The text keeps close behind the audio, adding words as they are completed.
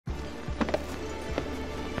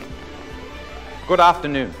Good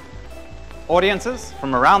afternoon. Audiences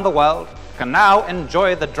from around the world can now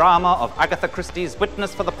enjoy the drama of Agatha Christie's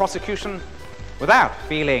Witness for the Prosecution without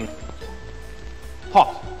feeling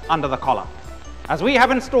hot under the collar, as we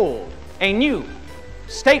have installed a new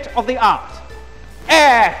state-of-the-art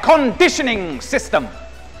air conditioning system.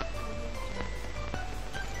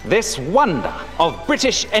 This wonder of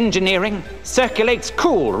British engineering circulates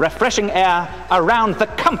cool, refreshing air around the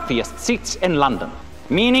comfiest seats in London,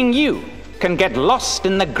 meaning you can get lost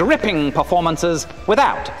in the gripping performances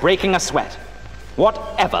without breaking a sweat,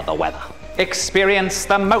 whatever the weather. Experience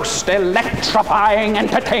the most electrifying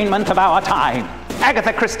entertainment of our time.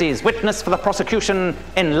 Agatha Christie's Witness for the Prosecution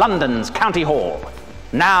in London's County Hall.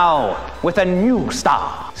 Now with a new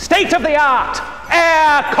star. State-of-the-art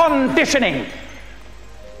air conditioning.